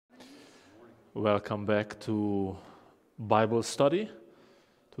Welcome back to Bible study,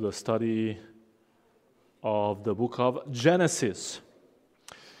 to the study of the book of Genesis.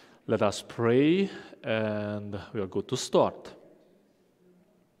 Let us pray and we are good to start.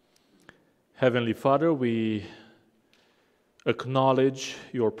 Heavenly Father, we acknowledge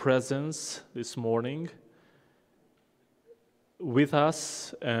your presence this morning with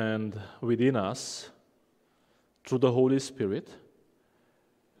us and within us through the Holy Spirit.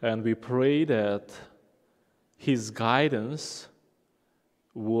 And we pray that His guidance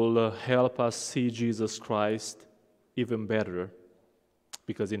will help us see Jesus Christ even better,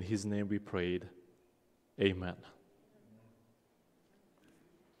 because in His name we prayed. Amen.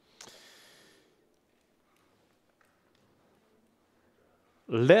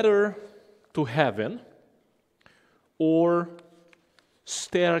 Ladder to heaven or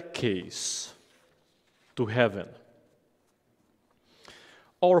staircase to heaven.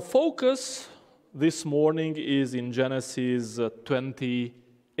 Our focus this morning is in Genesis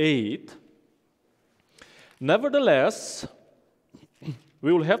 28. Nevertheless,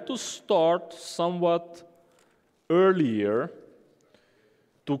 we will have to start somewhat earlier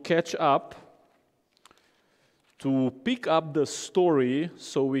to catch up, to pick up the story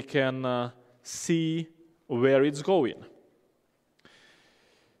so we can see where it's going.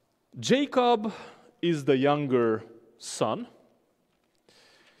 Jacob is the younger son.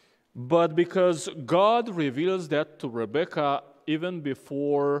 But because God reveals that to Rebekah even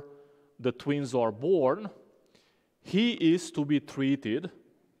before the twins are born, he is to be treated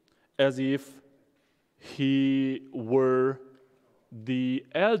as if he were the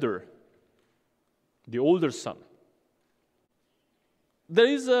elder, the older son. There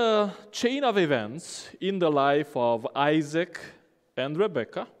is a chain of events in the life of Isaac and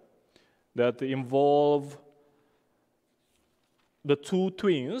Rebekah that involve the two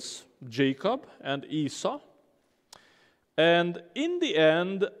twins, Jacob and Esau. And in the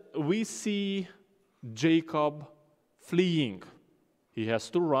end, we see Jacob fleeing. He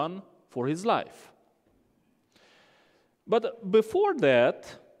has to run for his life. But before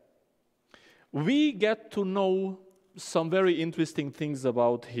that, we get to know some very interesting things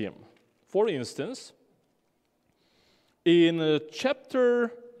about him. For instance, in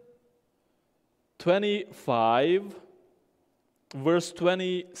chapter 25, Verse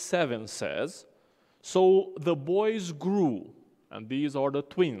 27 says, "So the boys grew," and these are the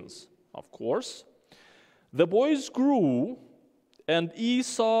twins, of course. "The boys grew, and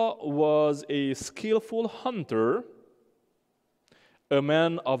Esau was a skillful hunter, a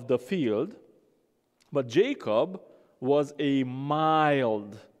man of the field, but Jacob was a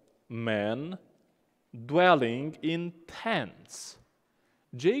mild man, dwelling in tents."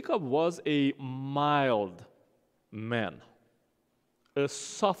 Jacob was a mild man. A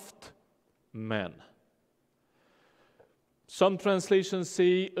soft man. Some translations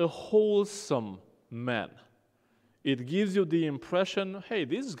say a wholesome man. It gives you the impression, hey,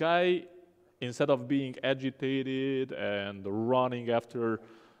 this guy, instead of being agitated and running after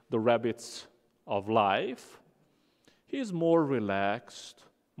the rabbits of life, he's more relaxed,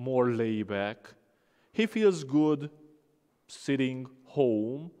 more laid back. He feels good sitting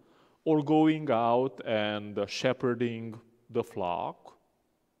home or going out and shepherding the flock.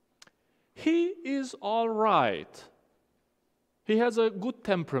 He is all right. He has a good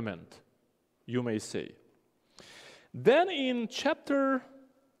temperament, you may say. Then in chapter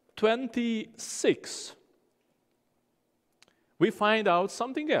 26, we find out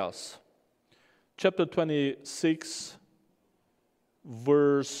something else. Chapter 26,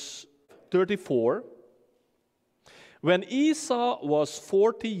 verse 34. "When Esau was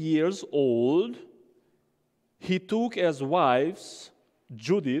 40 years old, he took as wives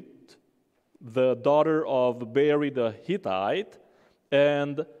Judith, the daughter of Beeri the Hittite,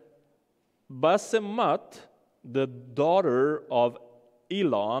 and Basemat, the daughter of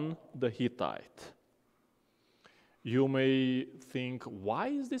Elon the Hittite." You may think, why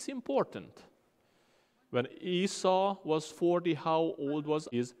is this important? When Esau was 40, how old was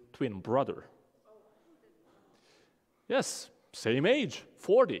his twin brother? Yes, same age,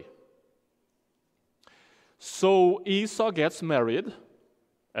 40. So Esau gets married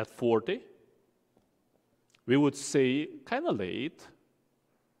at 40. We would say kind of late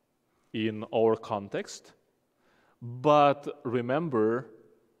in our context. But remember,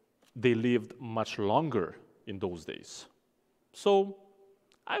 they lived much longer in those days. So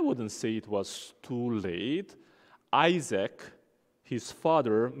I wouldn't say it was too late. Isaac, his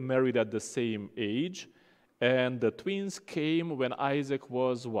father, married at the same age. And the twins came when Isaac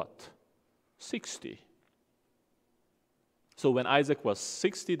was what? 60. So when Isaac was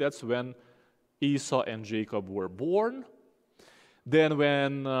 60, that's when Esau and Jacob were born. Then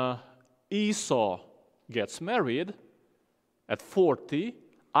when Esau gets married at 40,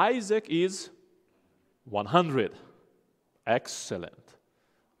 Isaac is 100. Excellent.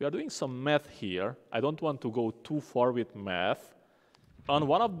 We are doing some math here. I don't want to go too far with math. On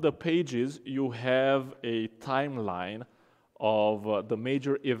one of the pages, you have a timeline of the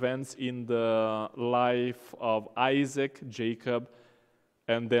major events in the life of Isaac, Jacob,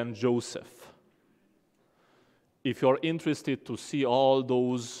 and then Joseph. If you're interested to see all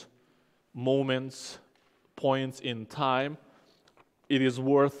those moments, points in time, it is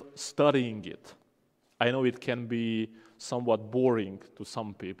worth studying it. I know it can be somewhat boring to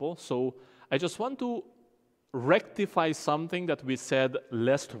some people, so I just want to rectify something that we said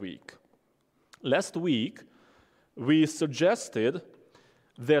last week. Last week, we suggested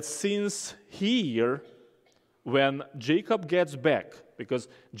that since here, when Jacob gets back, because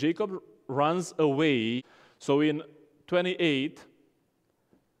Jacob runs away, so in 28,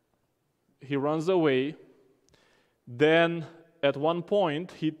 he runs away, then at one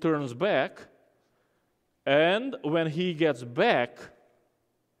point he turns back, and when he gets back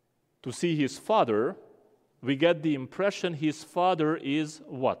to see his father, we get the impression his father is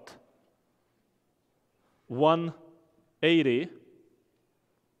what? 180,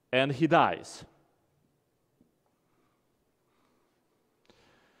 and he dies.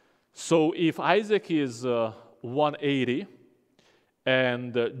 So if Isaac is 180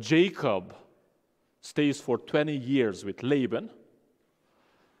 and Jacob stays for 20 years with Laban,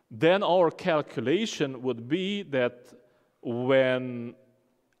 then our calculation would be that when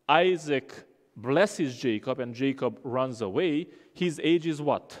Isaac blesses Jacob and Jacob runs away, his age is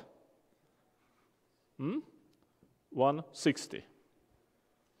what? 160.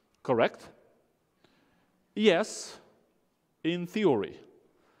 Correct? Yes, in theory.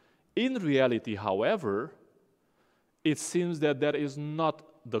 In reality, however, it seems that that is not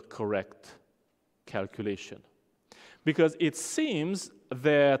the correct calculation. Because it seems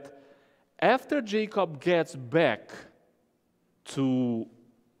that after Jacob gets back to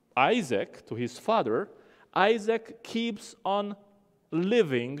Isaac, to his father, Isaac keeps on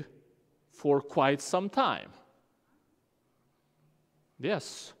living for quite some time.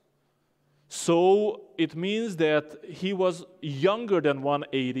 Yes. So it means that he was younger than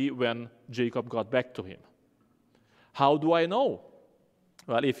 180 when Jacob got back to him. How do I know?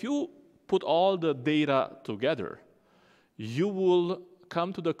 Well, if you put all the data together, you will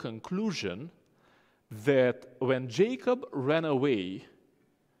come to the conclusion that when Jacob ran away,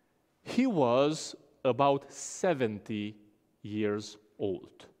 he was about 70 years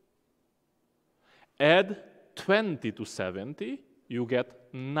old. Add 20 to 70, you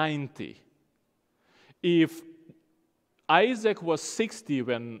get 90. If Isaac was 60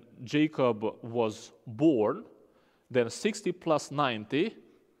 when Jacob was born, then 60 plus 90,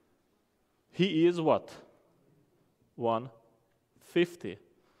 he is what? 150.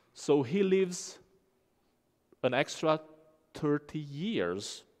 So he lives an extra 30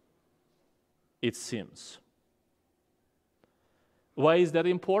 years, it seems. Why is that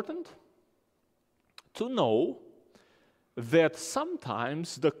important? To know that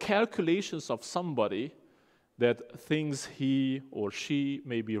sometimes the calculations of somebody that thinks he or she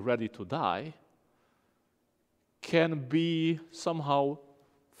may be ready to die can be somehow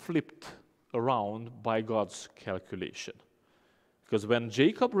flipped around by God's calculation. Because when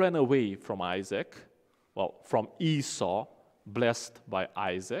Jacob ran away from from Esau, blessed by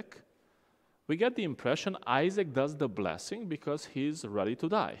Isaac, we get the impression Isaac does the blessing because he's ready to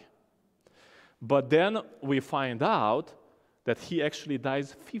die. But then we find out that he actually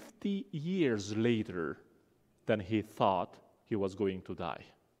dies 50 years later than he thought he was going to die.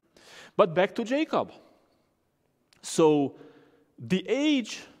 But back to Jacob. So the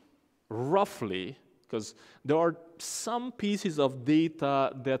age, roughly, because there are some pieces of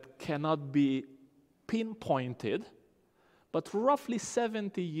data that cannot be pinpointed, but roughly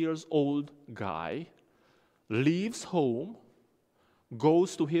 70 years old guy leaves home,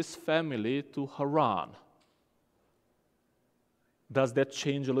 goes to his family to Haran. Does that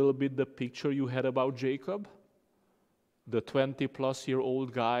change a little bit the picture you had about Jacob? The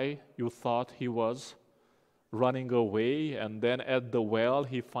 20-plus-year-old guy you thought he was running away, and then at the well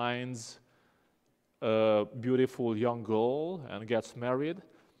he finds a beautiful young girl and gets married.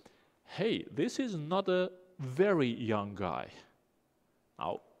 Hey, this is not a very young guy.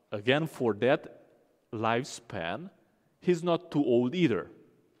 Now, again, for that lifespan, he's not too old either.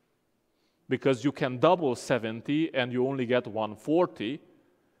 Because you can double 70 and you only get 140.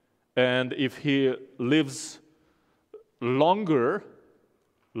 And if he lives longer,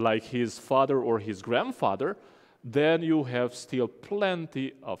 like his father or his grandfather, then you have still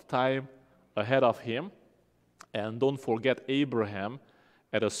plenty of time ahead of him. And don't forget Abraham,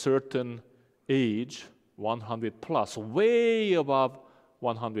 at a certain age, 100 plus, way above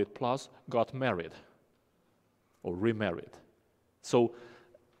 100 plus, got married or remarried. So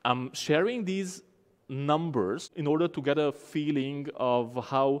I'm sharing these numbers in order to get a feeling of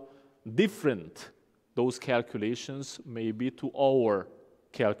how different those calculations may be to our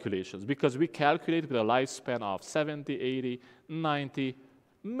calculations, because we calculate with a lifespan of 70, 80, 90,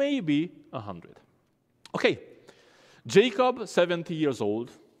 maybe 100. Okay, Jacob, 70 years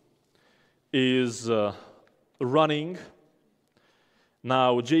old, is running.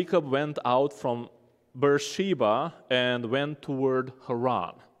 Now, Jacob went out from Beersheba and went toward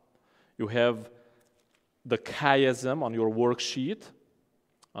Haran. You have the chiasm on your worksheet,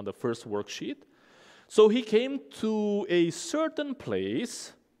 on the first worksheet. So he came to a certain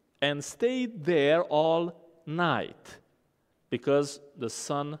place and stayed there all night because the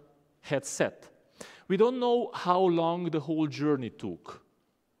sun had set. We don't know how long the whole journey took.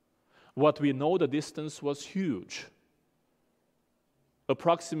 What we know, the distance was huge,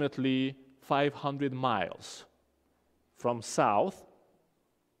 approximately 500 miles from south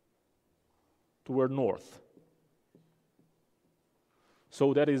toward north.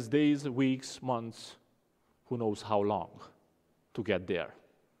 So that is days, weeks, months, who knows how long to get there.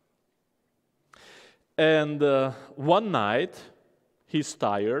 And one night, he's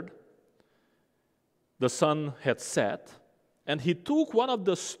tired. The sun had set, and he took one of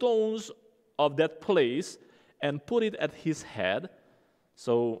the stones of that place and put it at his head.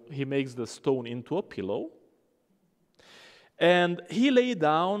 So he makes the stone into a pillow. And he lay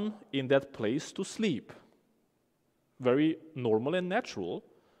down in that place to sleep. Very normal and natural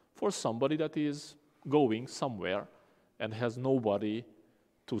for somebody that is going somewhere and has nobody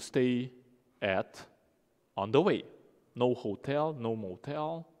to stay at on the way. No hotel, no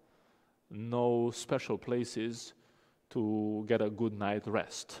motel, no special places to get a good night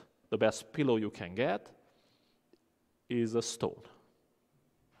rest. The best pillow you can get is a stone.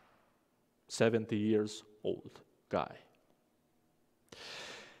 70 years old guy.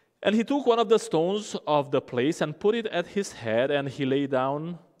 And he took one of the stones of the place and put it at his head, and he lay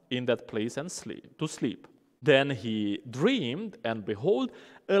down in that place and to sleep. Then he dreamed, and behold,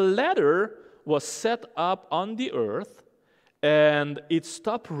 a ladder was set up on the earth, and its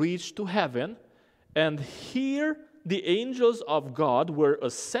top reached to heaven, and here the angels of God were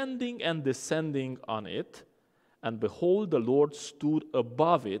ascending and descending on it, and behold, the Lord stood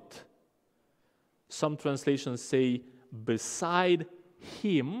above it. Some translations say beside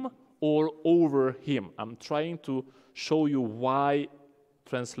him or over him. I'm trying to show you why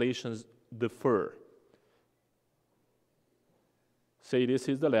translations differ. Say this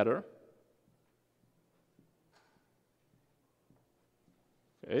is the letter.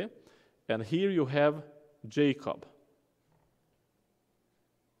 Okay. And here you have Jacob.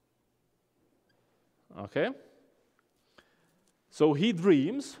 Okay. So he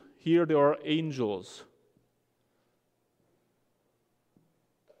dreams. Here there are angels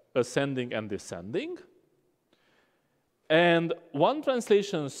ascending and descending. And one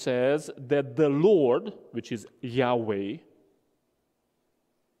translation says that the Lord, which is Yahweh,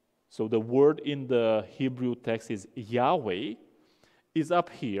 so the word in the Hebrew text is Yahweh, is up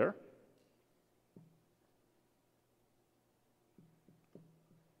here.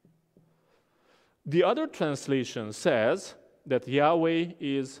 The other translation says that Yahweh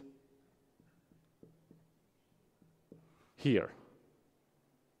is here.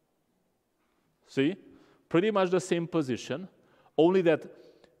 See? Pretty much the same position, only that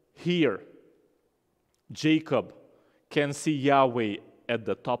here, Jacob can see Yahweh at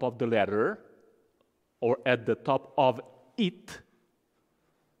the top of the ladder, or at the top of it,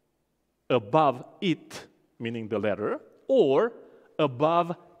 above it, meaning the ladder, or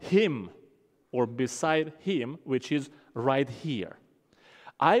above him, or beside him, which is right here.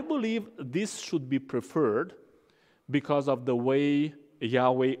 I believe this should be preferred because of the way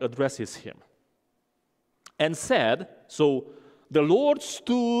Yahweh addresses him. And said, so the Lord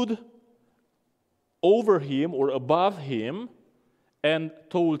stood over him or above him and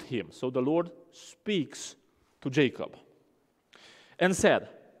told him. So the Lord speaks to Jacob and said,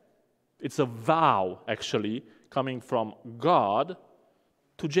 it's a vow actually coming from God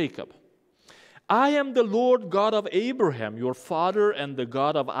to Jacob. I am the Lord God of Abraham, your father, and the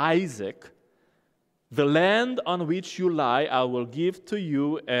God of Isaac. The land on which you lie I will give to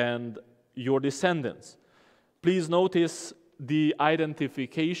you and your descendants. Please notice the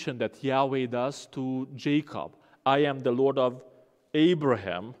identification that Yahweh does to Jacob. I am the Lord of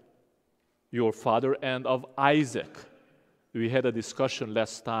Abraham, your father, and of Isaac. We had a discussion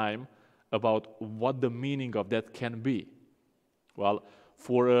last time about what the meaning of that can be. Well,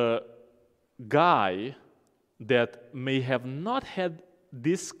 for a guy that may have not had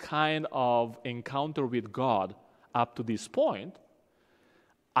this kind of encounter with God up to this point,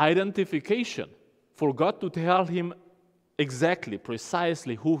 identification, for God to tell him exactly,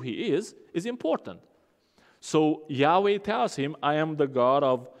 precisely who he is important. So Yahweh tells him, I am the God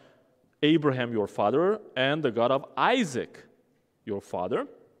of Abraham, your father, and the God of Isaac, your father.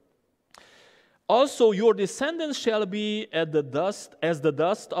 Also, your descendants shall be as the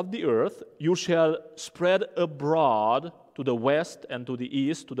dust of the earth. You shall spread abroad to the west and to the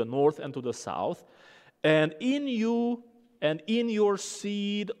east, to the north and to the south. And in you and in your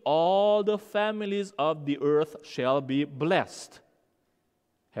seed all the families of the earth shall be blessed.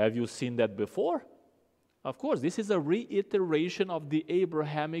 Have you seen that before? Of course, this is a reiteration of the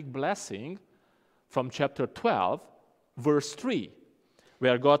Abrahamic blessing from chapter 12, verse 3,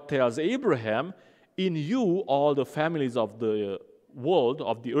 where God tells Abraham, in you all the families of the world,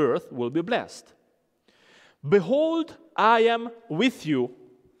 of the earth, will be blessed. Behold, I am with you.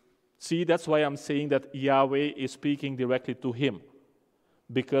 See, that's why I'm saying that Yahweh is speaking directly to him.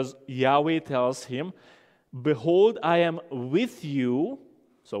 Because Yahweh tells him, behold, I am with you.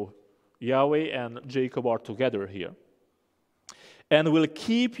 So Yahweh and Jacob are together here. And will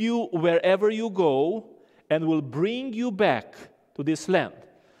keep you wherever you go, and will bring you back to this land.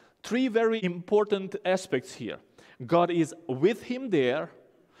 Three very important aspects here. God is with him there.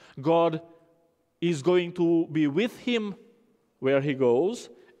 God is going to be with him where he goes.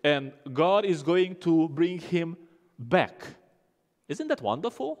 And God is going to bring him back. Isn't that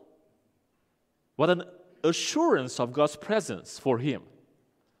wonderful? What an assurance of God's presence for him.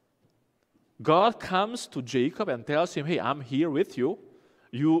 God comes to Jacob and tells him, hey, I'm here with you.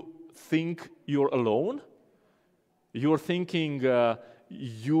 You think you're alone? You're thinking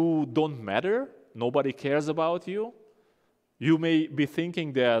you don't matter? Nobody cares about you? You may be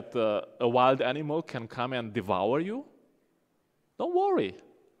thinking that a wild animal can come and devour you? Don't worry.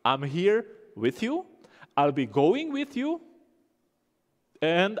 I'm here with you. I'll be going with you.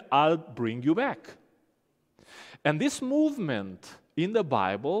 And I'll bring you back. And this movement in the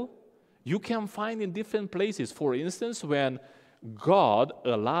Bible, you can find in different places. For instance, when God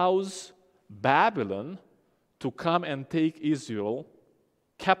allows Babylon to come and take Israel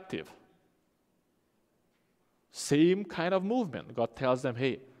captive. Same kind of movement. God tells them,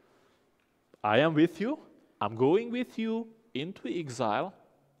 hey, I am with you. I'm going with you into exile.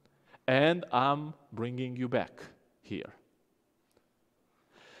 And I'm bringing you back here.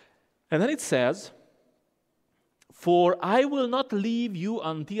 And then it says, for I will not leave you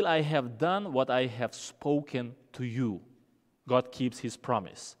until I have done what I have spoken to you. God keeps his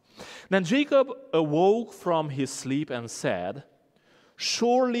promise. Then Jacob awoke from his sleep and said,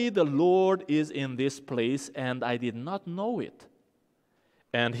 surely the Lord is in this place, and I did not know it.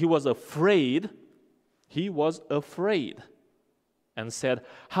 And he was afraid. And said,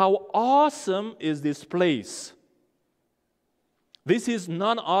 how awesome is this place! This is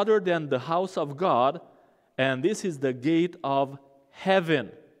none other than the house of God, and this is the gate of heaven.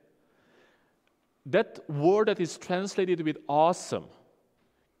 That word that is translated with awesome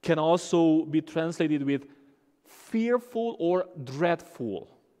can also be translated with fearful or dreadful.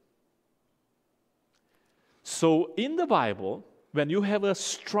 So in the Bible, when you have a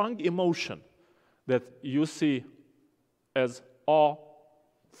strong emotion that you see as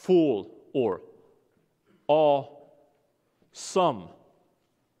awful or awesome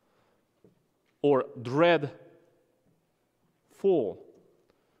or dreadful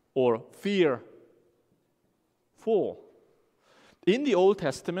or fearful. In the Old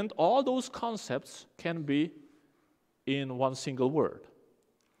Testament, all those concepts can be in one single word.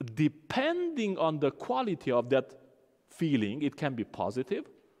 Depending on the quality of that feeling, it can be positive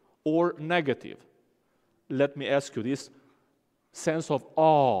or negative. Let me ask you this. Sense of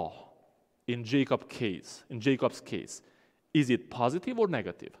awe in Jacob's case, is it positive or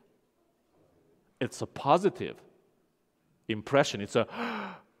negative? It's a positive impression. It's a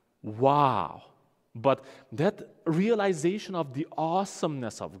wow. But that realization of the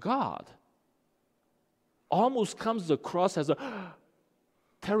awesomeness of God almost comes across as a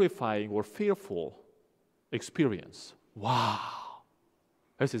terrifying or fearful experience. Wow.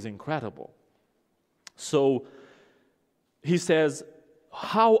 This is incredible. So he says,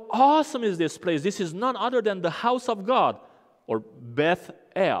 how awesome is this place? This is none other than the house of God, or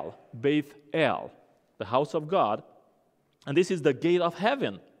Beth-El, the house of God. And this is the gate of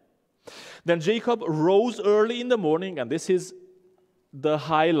heaven. Then Jacob rose early in the morning, and this is the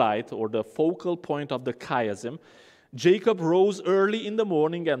highlight or the focal point of the chiasm. Jacob rose early in the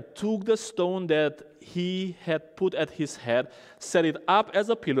morning and took the stone that he had put at his head, set it up as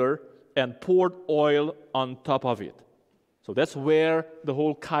a pillar, and poured oil on top of it. So that's where the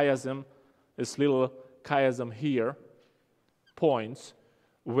whole chiasm, this little chiasm here, points,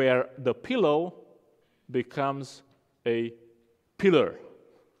 where the pillow becomes a pillar.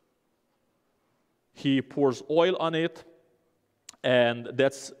 He pours oil on it, and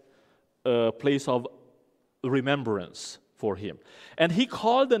that's a place of remembrance for him. And he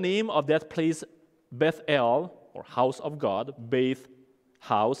called the name of that place Bethel, or house of God, Beth,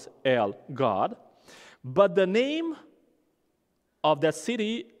 house, El, God. But the name of that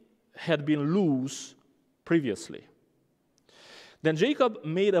city had been Luz previously. Then Jacob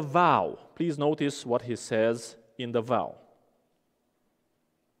made a vow. Please notice what he says in the vow.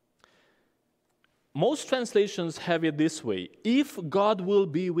 Most translations have it this way: if God will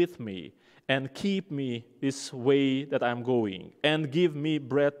be with me and keep me this way that I'm going, and give me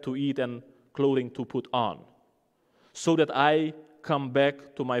bread to eat and clothing to put on, so that I come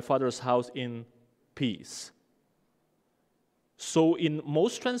back to my father's house in peace. So in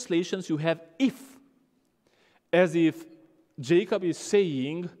most translations you have if, as if Jacob is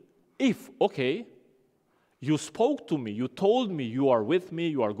saying, if, okay, you spoke to me, you told me you are with me,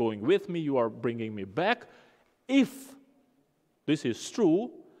 you are going with me, you are bringing me back. If this is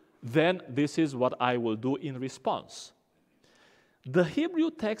true, then this is what I will do in response. The Hebrew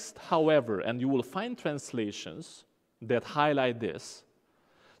text, however, and you will find translations that highlight this,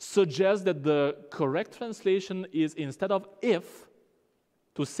 suggests that the correct translation is, instead of if,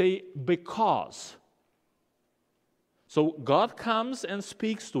 to say because. So God comes and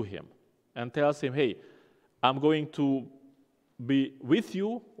speaks to him and tells him, hey, I'm going to be with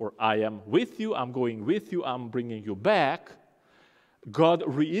you, or I am with you, I'm going with you, I'm bringing you back. God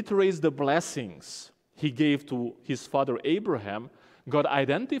reiterates the blessings he gave to his father Abraham. God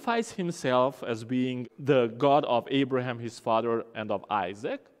identifies himself as being the God of Abraham, his father, and of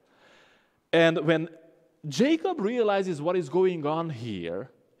Isaac. And when Jacob realizes what is going on here,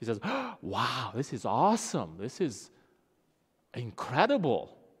 he says, wow, this is awesome, this is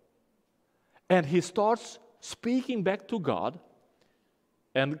incredible. And he starts speaking back to God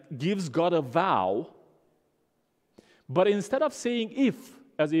and gives God a vow. But instead of saying if,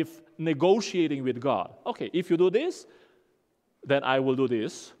 as if negotiating with God, okay, if you do this, then I will do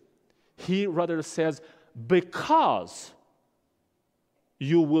this, he rather says, because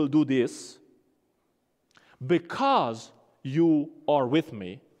you will do this, because you are with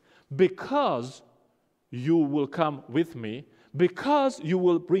me, because you will come with me, because you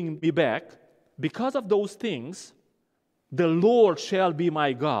will bring me back, because of those things, the Lord shall be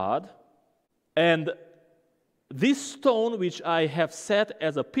my God, and this stone which I have set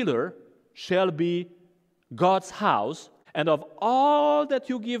as a pillar shall be God's house, and of all that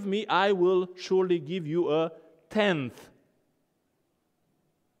you give me, I will surely give you a tenth.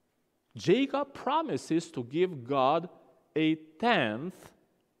 Jacob promises to give God a tenth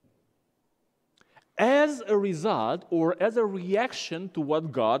as a result or as a reaction to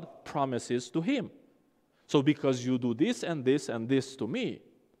what God promises to him. So because you do this and this and this to me,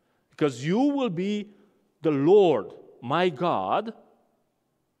 because you will be the Lord, my God,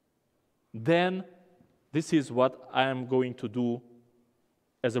 then this is what I am going to do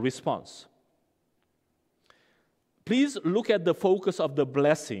as a response. Please look at the focus of the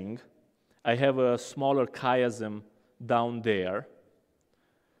blessing. I have a smaller chiasm down there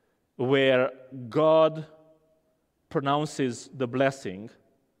where God pronounces the blessing.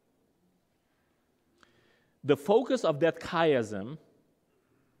 The focus of that chiasm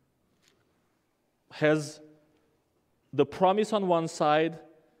has the promise on one side,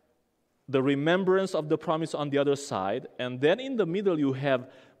 the remembrance of the promise on the other side, and then in the middle you have,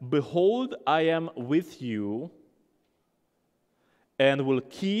 behold, I am with you and will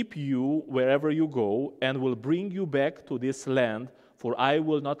keep you wherever you go and will bring you back to this land, for I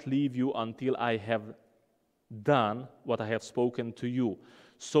will not leave you until I have done what I have spoken to you.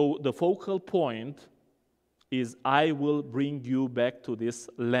 So the focal point is, I will bring you back to this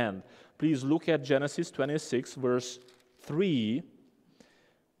land. Please look at Genesis 26, verse 3,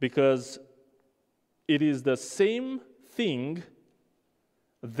 because it is the same thing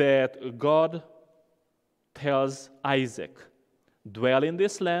that God tells Isaac. Dwell in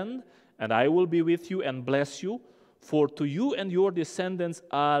this land, and I will be with you and bless you. For to you and your descendants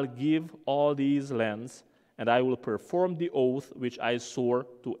I'll give all these lands, and I will perform the oath which I swore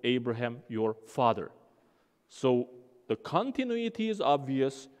to Abraham your father. So the continuity is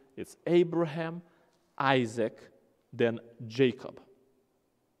obvious. It's Abraham, Isaac, then Jacob.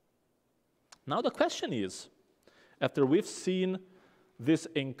 Now the question is, after we've seen this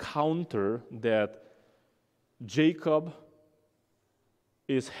encounter that Jacob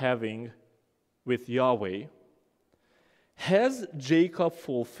is having with Yahweh, has Jacob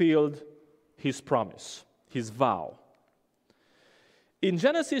fulfilled his promise, his vow? In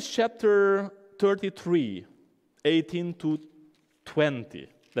Genesis chapter 33, 18 to 20,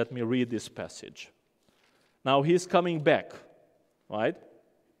 let me read this passage. Now he's coming back, right?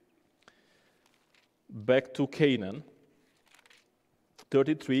 Back to Canaan,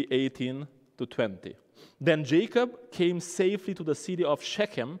 33, 18 to 20. Then Jacob came safely to the city of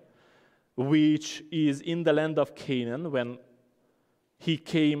Shechem, which is in the land of Canaan, when he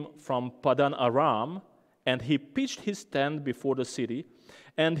came from Padan Aram, and he pitched his tent before the city,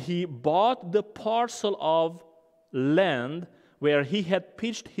 and he bought the parcel of land where he had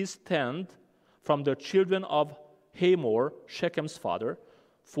pitched his tent from the children of Hamor, Shechem's father,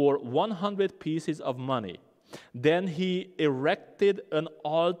 for 100 pieces of money. Then he erected an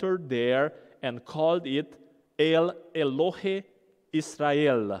altar there and called it El Elohe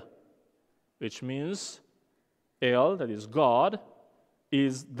Israel, which means El, that is God,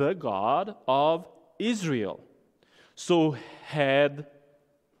 is the God of Israel. So had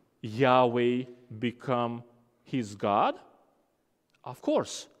Yahweh become his God? Of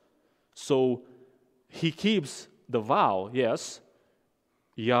course. So he keeps the vow, yes,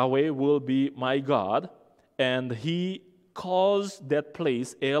 Yahweh will be my God, and he calls that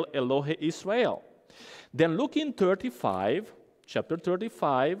place El Elohe Israel. Then look in 35, chapter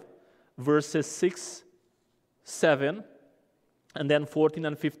 35, verses 6, 7, and then 14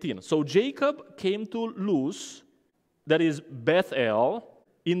 and 15. So Jacob came to Luz, that is Bethel,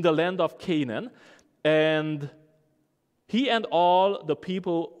 in the land of Canaan, and he and all the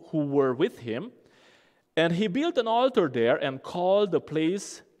people who were with him, and he built an altar there and called the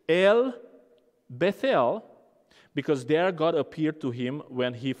place El Bethel, because there God appeared to him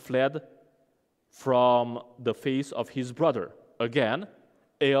when he fled from the face of his brother. Again,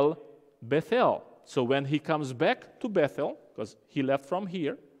 El Bethel. So when he comes back to Bethel, because he left from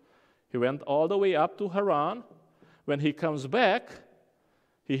here, he went all the way up to Haran. When he comes back,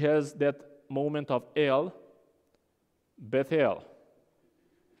 he has that moment of El Bethel.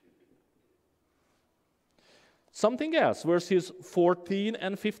 Something else, verses 14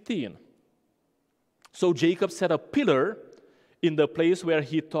 and 15. So Jacob set a pillar in the place where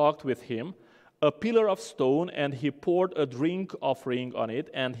he talked with him, a pillar of stone, and he poured a drink offering on it,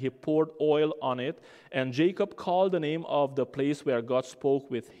 and he poured oil on it. And Jacob called the name of the place where God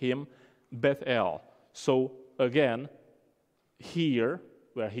spoke with him, Bethel. So again, here,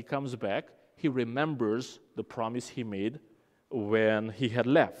 where he comes back, he remembers the promise he made when he had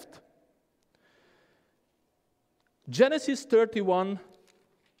left. Genesis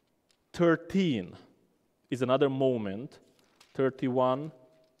 31:13 is another moment.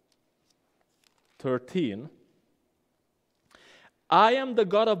 31:13. I am the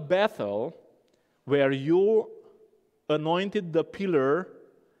God of Bethel, where you anointed the pillar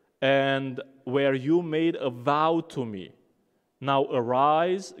and where you made a vow to me. Now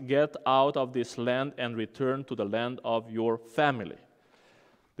arise, get out of this land and return to the land of your family.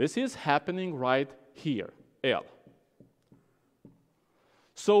 This is happening right here, El.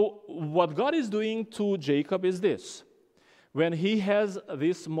 So what God is doing to Jacob is this. When he has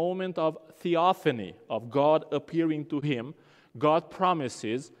this moment of theophany, of God appearing to him, God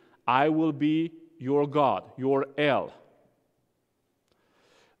promises, I will be your God, your El.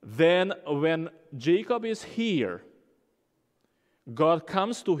 Then when Jacob is here, God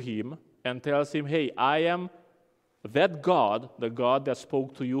comes to him and tells him, hey, I am that God, the God that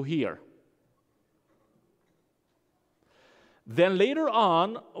spoke to you here. Then later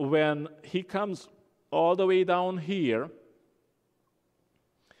on, when he comes all the way down here,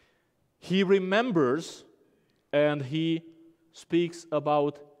 he remembers and he speaks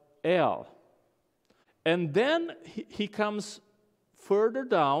about El. And then he comes further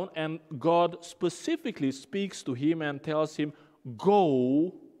down and God specifically speaks to him and tells him,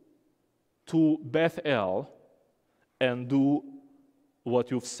 go to Bethel and do what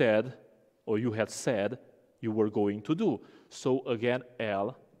you've said, or you had said you were going to do. So again,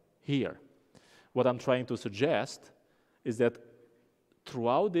 El here. What I'm trying to suggest is that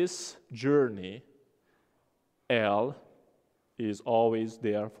throughout this journey, El is always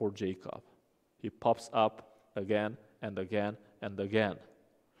there for Jacob. He pops up again and again and again.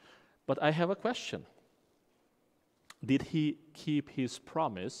 But I have a question. Did he keep his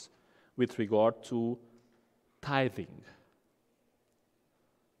promise with regard to tithing?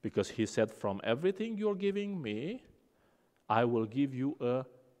 Because he said, from everything you're giving me, I will give you a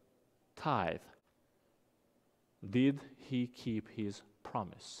tithe? Did he keep his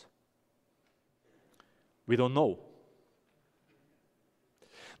promise? We don't know.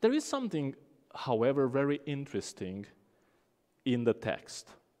 There is something, however, very interesting in the text,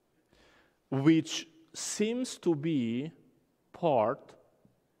 which seems to be part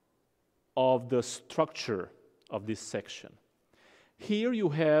of the structure of this section. Here you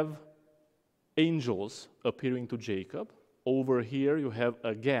have angels appearing to Jacob. Over here you have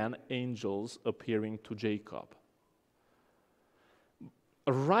again angels appearing to Jacob.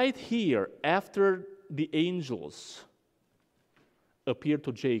 Right here, after the angels appear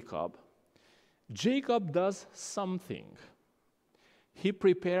to Jacob, Jacob does something. He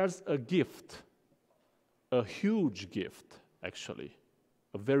prepares a gift, a huge gift, actually,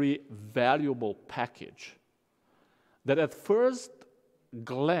 a very valuable package that at first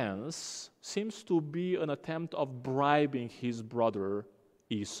glance seems to be an attempt of bribing his brother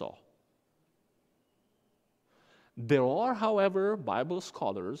Esau. There are, however, Bible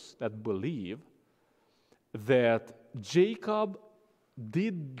scholars that believe that Jacob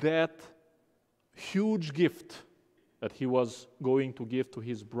did that huge gift that he was going to give to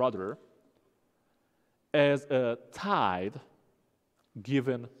his brother as a tithe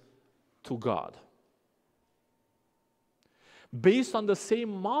given to God, based on the same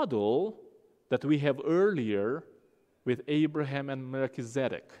model that we have earlier with Abraham and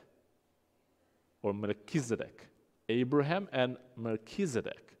Melchizedek, or Melchizedek. Abraham and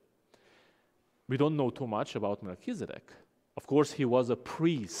Melchizedek. We don't know too much about Melchizedek. Of course, he was a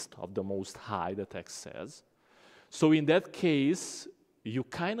priest of the Most High, the text says. So in that case, you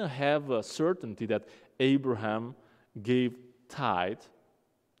kind of have a certainty that Abraham gave tithe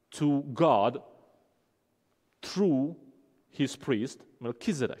to God through his priest,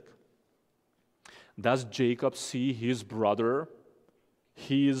 Melchizedek. Does Jacob see his brother,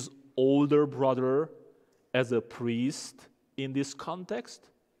 his older brother, as a priest in this context?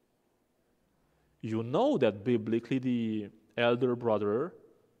 You know that biblically the elder brother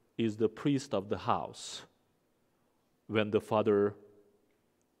is the priest of the house when the father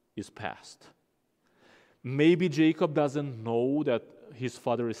is passed. Maybe Jacob doesn't know that his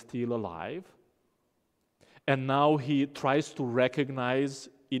father is still alive, and now he tries to recognize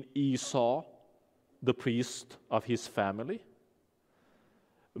in Esau the priest of his family.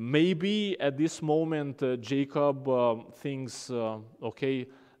 Maybe at this moment Jacob thinks, okay,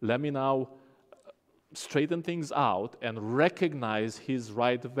 let me now straighten things out and recognize his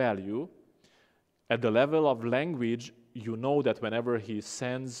right value. At the level of language, you know that whenever he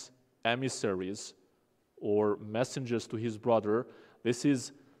sends emissaries or messengers to his brother, this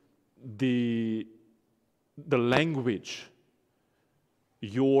is the language,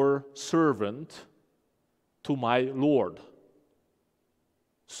 your servant to my Lord.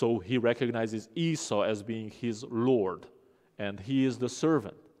 So he recognizes Esau as being his Lord, and he is the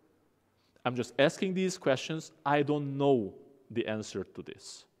servant. I'm just asking these questions. I don't know the answer to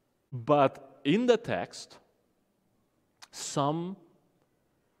this. But in the text, some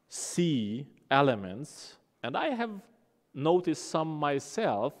see elements, and I have noticed some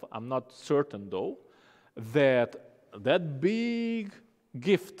myself, I'm not certain though, that big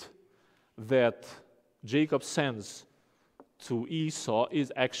gift that Jacob sends to Esau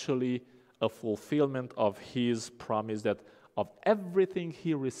is actually a fulfillment of his promise that of everything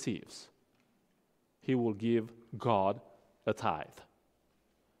he receives, he will give God a tithe.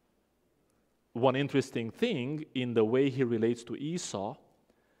 One interesting thing in the way he relates to Esau,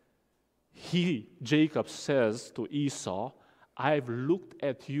 Jacob says to Esau, I've looked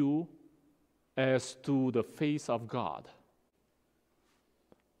at you as to the face of God.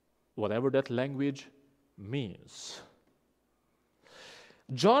 Whatever that language means.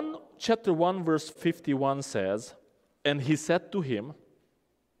 John chapter 1 verse 51 says, and he said to him,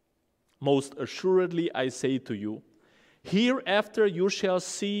 most assuredly I say to you, hereafter you shall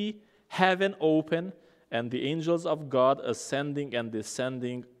see heaven open and the angels of God ascending and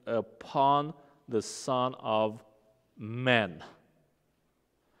descending upon the Son of Man.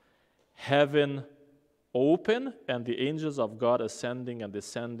 Heaven open and the angels of God ascending and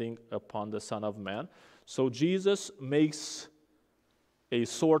descending upon the Son of Man. So Jesus makes a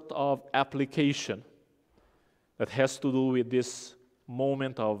sort of application that has to do with this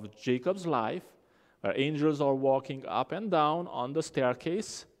moment of Jacob's life, where angels are walking up and down on the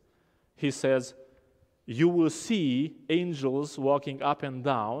staircase. He says, you will see angels walking up and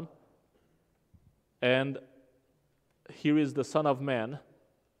down, and here is the Son of Man.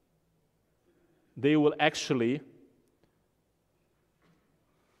 They will actually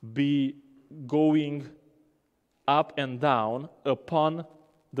be going up and down upon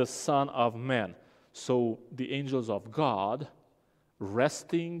the Son of Man. So the angels of God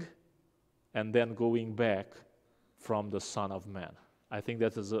resting and then going back from the Son of Man. I think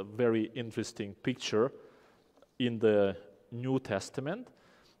that is a very interesting picture in the New Testament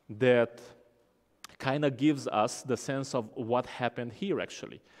that kind of gives us the sense of what happened here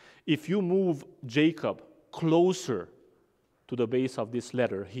actually. If you move Jacob closer to the base of this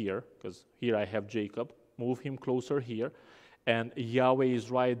ladder here, because here I have Jacob, move him closer here, and Yahweh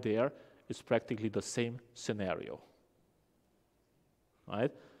is right there, it's practically the same scenario.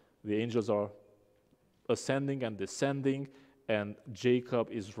 Right? The angels are ascending and descending, and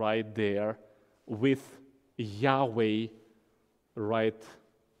Jacob is right there with Yahweh right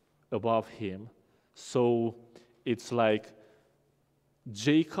above him. So it's like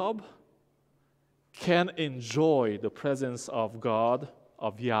Jacob can enjoy the presence of God,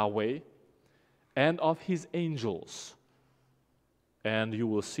 of Yahweh, and of his angels. And you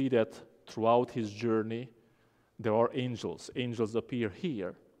will see that throughout his journey, there are angels. Angels appear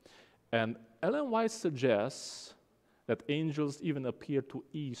here. And Ellen White suggests that angels even appeared to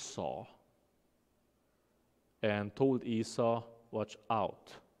Esau and told Esau, watch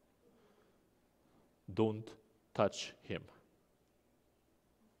out. Don't touch him.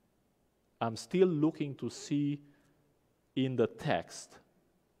 I'm still looking to see in the text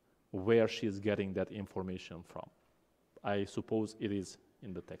where she's getting that information from. I suppose it is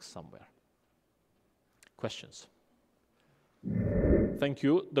in the text somewhere. Questions? Thank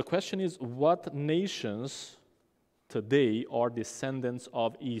you. The question is, what nations today are descendants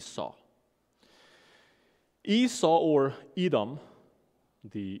of Esau? Esau or Edom,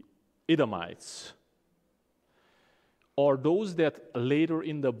 the Edomites, are those that later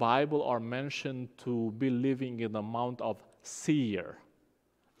in the Bible are mentioned to be living in the Mount of Seir,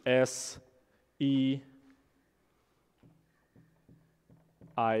 S-E-I-R.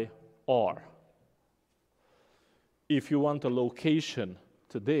 If you want a location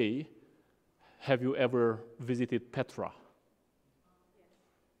today, have you ever visited Petra?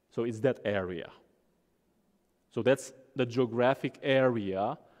 So it's that area. So that's the geographic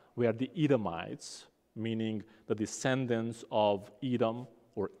area where the Edomites, meaning the descendants of Edom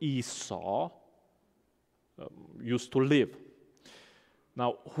or Esau, used to live.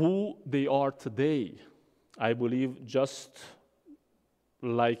 Now, who they are today, I believe just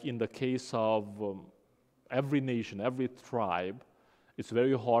like in the case of every nation, every tribe, it's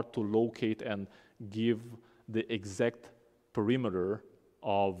very hard to locate and give the exact perimeter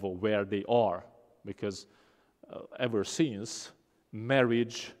of where they are, because ever since,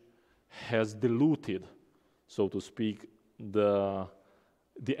 marriage has diluted, so to speak, the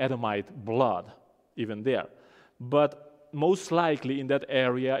Edomite blood, even there. But most likely in that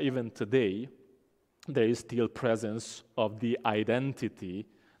area, even today, there is still presence of the identity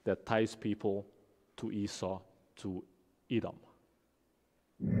that ties people to Esau, to Edom.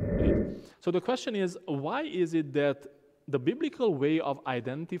 So the question is, why is it that the biblical way of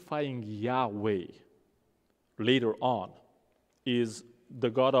identifying Yahweh later on is the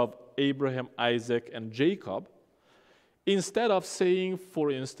God of Abraham, Isaac, and Jacob, instead of saying,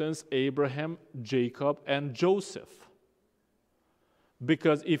 for instance, Abraham, Jacob, and Joseph?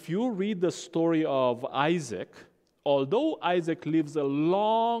 Because if you read the story of Isaac, although Isaac lives a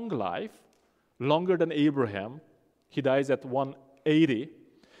long life, longer than Abraham, he dies at 180,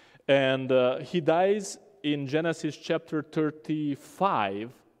 and he dies in Genesis chapter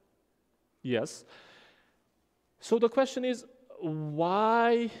 35, yes. So the question is,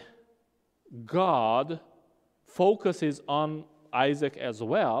 why God focuses on Isaac as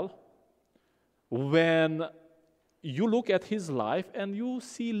well when you look at his life and you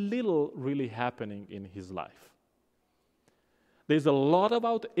see little really happening in his life? There's a lot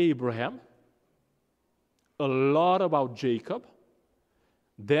about Abraham, a lot about Jacob,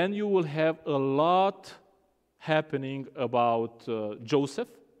 then you will have a lot happening about Joseph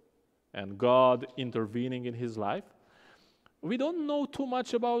and God intervening in his life. We don't know too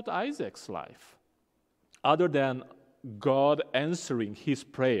much about Isaac's life, other than God answering his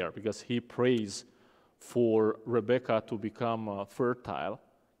prayer, because he prays for Rebekah to become fertile,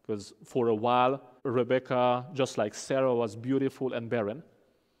 because for a while Rebekah, just like Sarah, was beautiful and barren.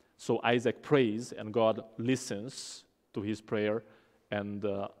 So Isaac prays, and God listens to his prayer and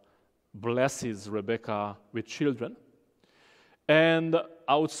blesses Rebekah with children. And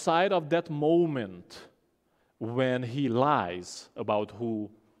outside of that moment when he lies about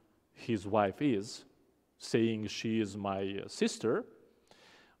who his wife is, saying she is my sister,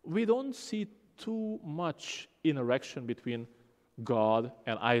 we don't see too much interaction between God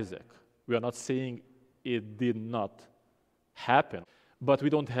and Isaac. We are not saying it did not happen. but we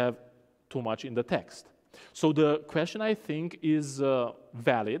don't have too much in the text. So the question, I think, is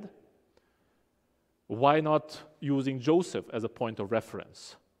valid. Why not using Joseph as a point of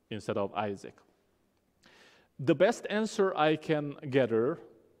reference instead of Isaac? The best answer I can gather,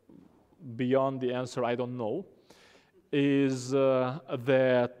 beyond the answer I don't know, is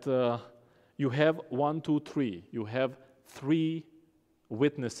that you have 1, 2, 3. You have 3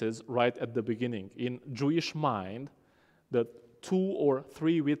 witnesses right at the beginning. In Jewish mind, the 2 or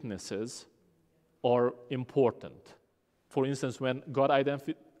 3 witnesses are important. For instance, when God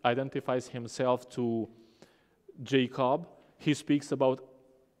identifies himself to Jacob, he speaks about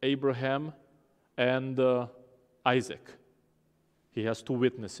Abraham and Isaac. He has 2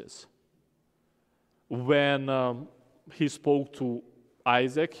 witnesses. When he spoke to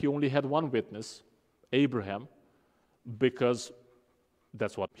Isaac, he only had 1 witness, Abraham, because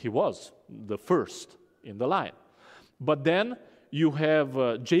that's what he was, the first in the line. But then you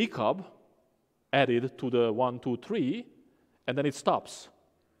have Jacob added to the 1, 2, 3, and then it stops.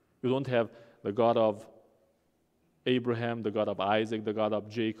 You don't have the God of Abraham, the God of Isaac, the God of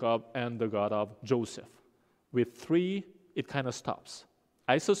Jacob, and the God of Joseph. With 3, it kind of stops.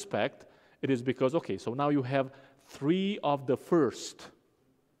 I suspect it is because, okay, so now you have 3 of the first.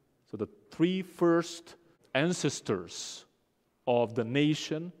 So the 3 first ancestors of the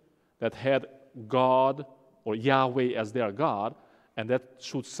nation that had God or Yahweh as their God, and that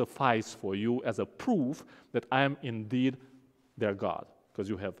should suffice for you as a proof that I am indeed their God, because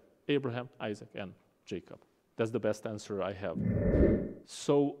you have Abraham, Isaac, and Jacob. That's the best answer I have.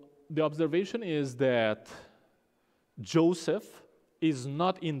 So the observation is that Joseph is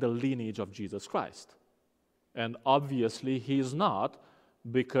not in the lineage of Jesus Christ. And obviously he is not,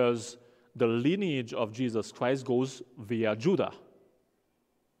 because the lineage of Jesus Christ goes via Judah.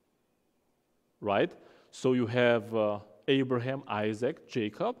 Right? So you have Abraham, Isaac,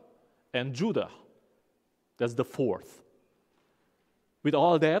 Jacob, and Judah. That's the 4th. With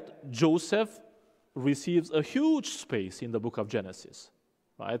all that, Joseph receives a huge space in the book of Genesis.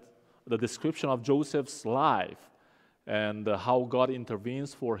 Right? The description of Joseph's life and how God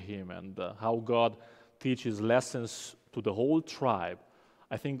intervenes for him and how God teaches lessons to the whole tribe.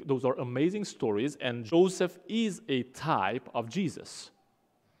 I think those are amazing stories, and Joseph is a type of Jesus.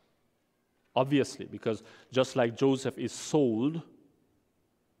 Obviously, because just like Joseph is sold,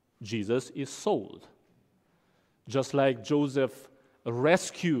 Jesus is sold. Just like Joseph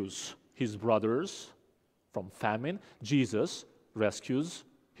rescues his brothers from famine, Jesus rescues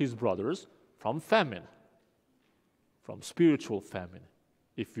his brothers from famine, from spiritual famine,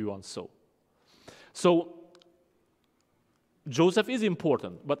 if you want so. So, Joseph is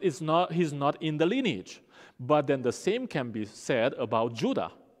important, but he's not in the lineage. But then the same can be said about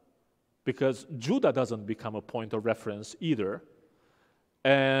Judah, because Judah doesn't become a point of reference either.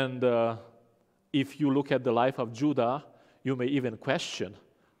 And if you look at the life of Judah, you may even question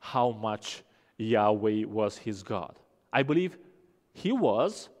how much Yahweh was his God. I believe he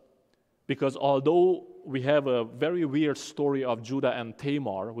was, because although we have a very weird story of Judah and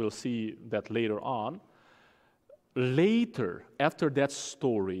Tamar, we'll see that later on, later, after that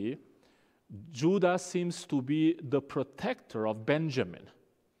story, Judah seems to be the protector of Benjamin.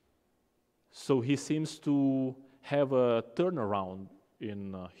 So he seems to have a turnaround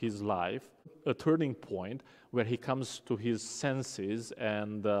in his life, a turning point where he comes to his senses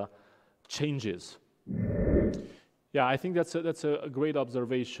and changes. Yeah, I think that's a great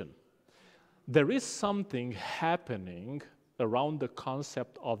observation. There is something happening around the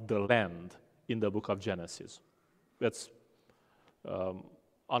concept of the land in the book of Genesis. That's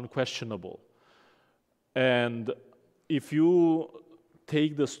unquestionable. And if you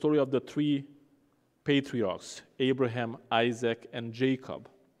take the story of the 3 patriarchs, Abraham, Isaac, and Jacob,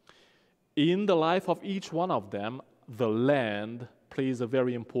 in the life of each one of them, the land plays a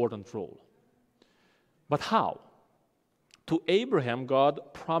very important role. But how? To Abraham,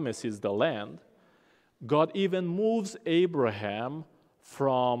 God promises the land. God even moves Abraham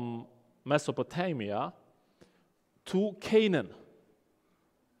from Mesopotamia to Canaan,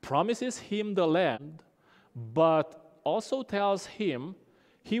 promises him the land, but also tells him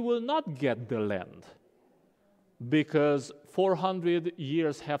he will not get the land because 400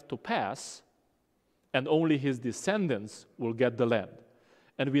 years have to pass and only his descendants will get the land.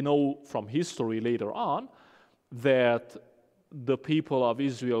 And we know from history later on that the people of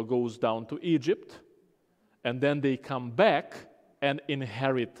Israel goes down to Egypt and then they come back and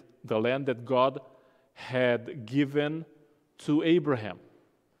inherit the land that God had given to Abraham.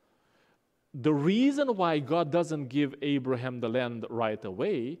 The reason why God doesn't give Abraham the land right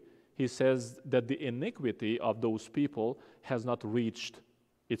away he says that the iniquity of those people has not reached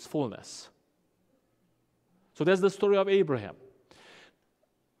its fullness. So that's the story of Abraham.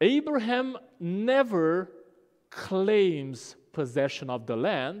 Abraham never claims possession of the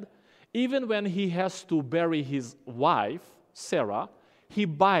land. Even when he has to bury his wife, Sarah, he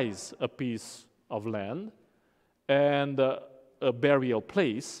buys a piece of land and a burial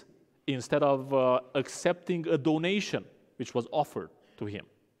place instead of accepting a donation which was offered to him.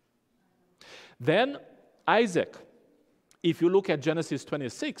 Then Isaac, if you look at Genesis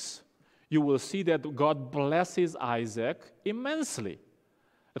 26, you will see that God blesses Isaac immensely.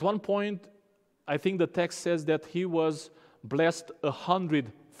 At one point, I think the text says that he was blessed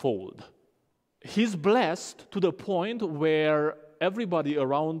 100-fold. He's blessed to the point where everybody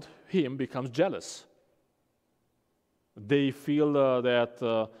around him becomes jealous. They feel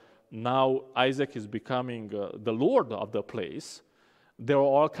that now Isaac is becoming the lord of the place. There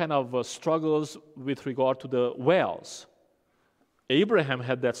are all kind of struggles with regard to the wells. Abraham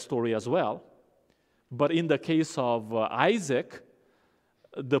had that story as well. But in the case of Isaac,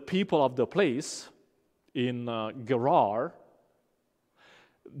 the people of the place in Gerar,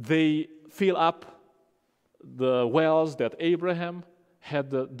 they fill up the wells that Abraham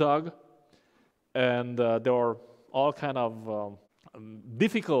had dug, and there are all kind of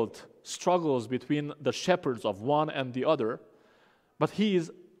difficult struggles between the shepherds of one and the other, but he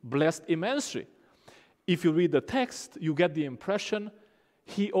is blessed immensely. If you read the text, you get the impression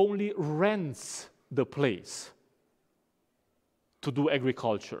he only rents the place to do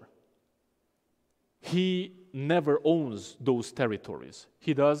agriculture. He never owns those territories.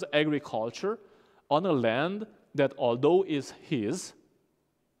 He does agriculture on a land that, although is his,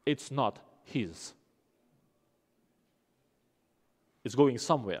 it's not his. It's going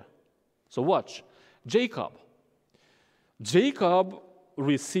somewhere. So watch. Jacob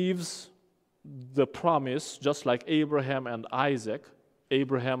receives the promise just like Abraham and Isaac.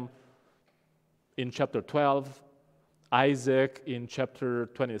 Abraham in chapter 12, Isaac in chapter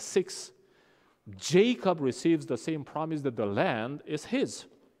 26. Jacob receives the same promise that the land is his.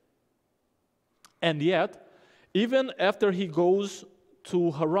 And yet, even after he goes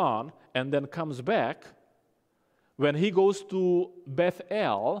to Haran and then comes back, when he goes to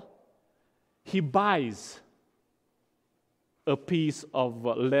Bethel, he buys a piece of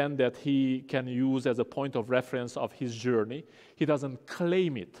land that he can use as a point of reference of his journey. He doesn't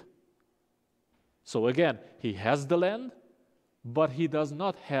claim it. So again, he has the land, but he does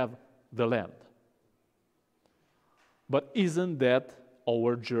not have the land. But isn't that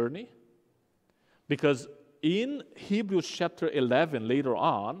our journey? Because in Hebrews chapter 11, later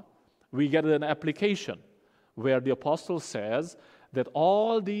on, we get an application where the apostle says that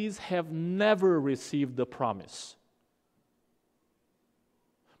all these have never received the promise.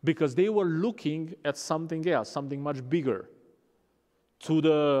 Because they were looking at something else, something much bigger. To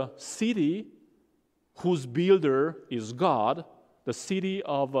the city whose builder is God, the city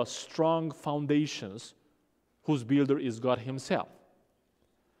of strong foundations, whose builder is God himself.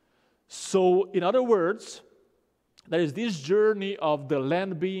 So, in other words, there is this journey of the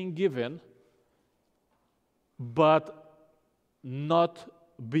land being given, but not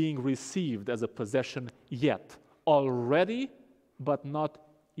being received as a possession yet. Already, but not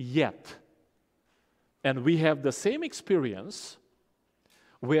yet. And we have the same experience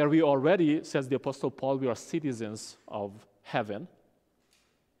where we already, says the Apostle Paul, we are citizens of heaven,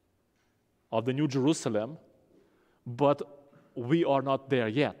 of the New Jerusalem, but we are not there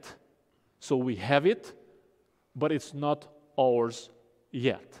yet. So we have it, but it's not ours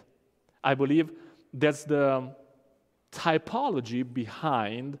yet. I believe that's the typology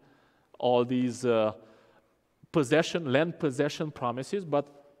behind all these land possession promises, but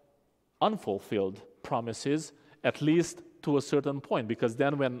unfulfilled promises, at least to a certain point. Because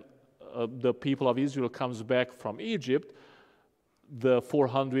then when the people of Israel comes back from Egypt, the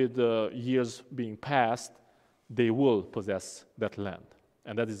 400 years being passed, they will possess that land.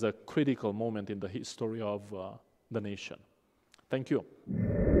 And that is a critical moment in the history of the nation. Thank you.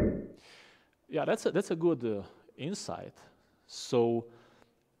 Yeah, that's a good insight. So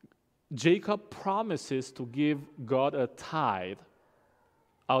Jacob promises to give God a tithe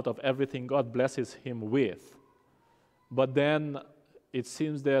out of everything God blesses him with. But then it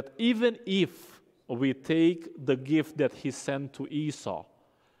seems that even if we take the gift that he sent to Esau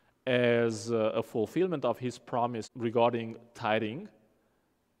as a fulfillment of his promise regarding tithing,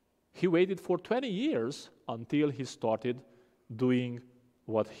 he waited for 20 years until he started doing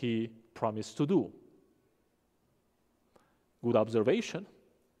what he promised to do. Good observation.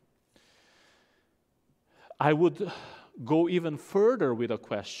 I would go even further with a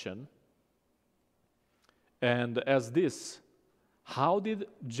question, and as this: how did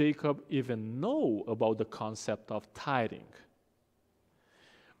Jacob even know about the concept of tithing?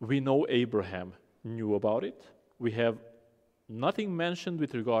 We know Abraham knew about it. We have nothing mentioned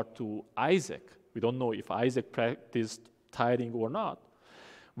with regard to Isaac. We don't know if Isaac practiced tithing or not.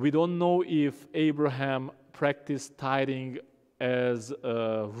 We don't know if Abraham practiced tithing as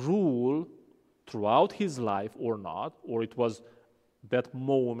a rule throughout his life or not, or it was that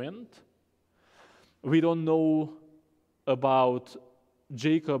moment. We don't know about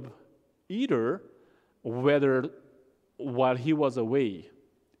Jacob either, whether while he was away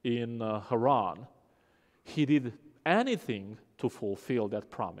in Haran, he did anything to fulfill that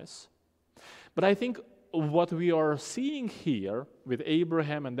promise. But I think what we are seeing here with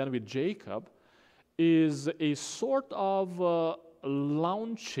Abraham and then with Jacob is a sort of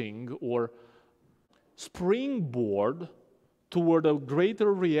launching or springboard toward a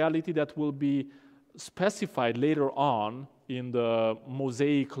greater reality that will be specified later on in the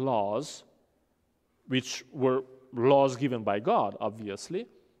Mosaic laws, which were laws given by God, obviously,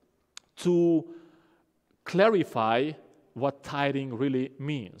 to clarify what tithing really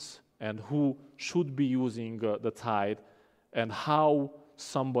means and who should be using the tithe and how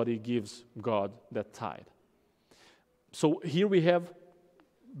somebody gives God that tithe. So here we have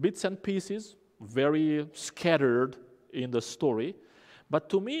bits and pieces, very scattered in the story, but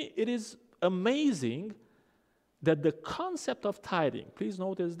to me it is amazing that the concept of tithing, please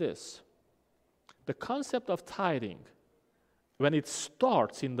notice this, the concept of tithing, when it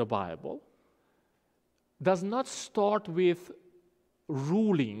starts in the Bible, does not start with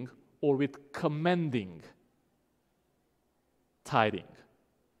ruling or with commending tithing.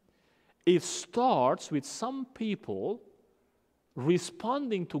 It starts with some people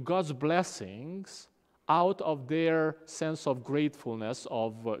responding to God's blessings out of their sense of gratefulness,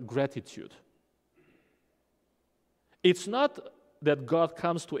 of gratitude. It's not that God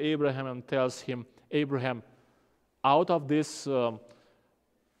comes to Abraham and tells him, Abraham, out of this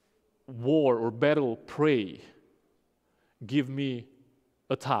war or battle, pray, give me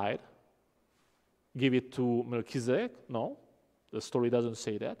a tithe, give it to Melchizedek. No, the story doesn't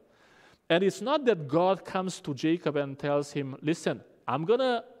say that. And it's not that God comes to Jacob and tells him, listen, I'm going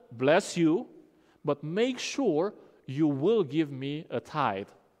to bless you, but make sure you will give me a tithe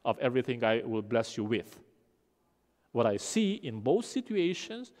of everything I will bless you with. What I see in both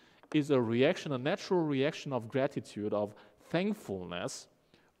situations is a reaction, a natural reaction of gratitude, of thankfulness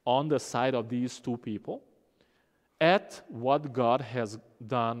on the side of these two people at what God has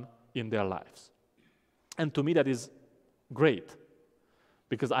done in their lives. And to me that is great,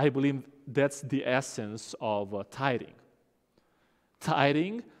 because I believe that's the essence of tithing.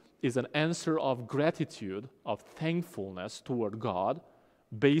 Tithing is an answer of gratitude, of thankfulness toward God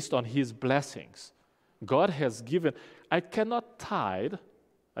based on His blessings. God has given. I cannot tithe,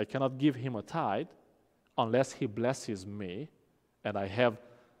 I cannot give Him a tithe unless He blesses me, and I have,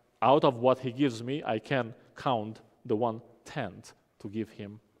 out of what He gives me, I can count the 1/10 to give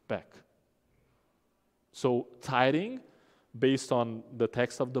Him back. So tithing, based on the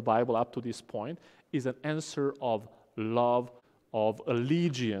text of the Bible up to this point, is an answer of love, of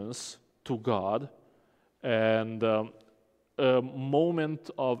allegiance to God, and a moment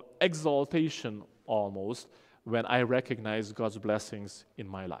of exaltation almost when I recognize God's blessings in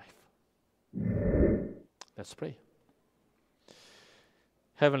my life. Let's pray.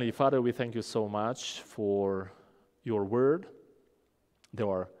 Heavenly Father, we thank you so much for your word. There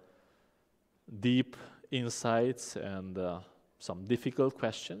are deep insights and some difficult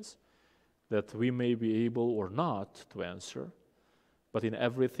questions that we may be able or not to answer. But in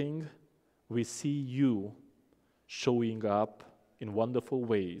everything, we see you showing up in wonderful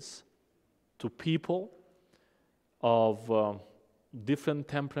ways to people of different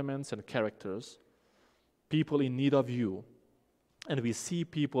temperaments and characters, people in need of you. And we see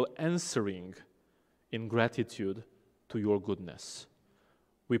people answering in gratitude to your goodness.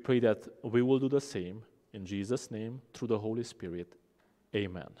 We pray that we will do the same in Jesus' name through the Holy Spirit.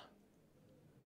 Amen.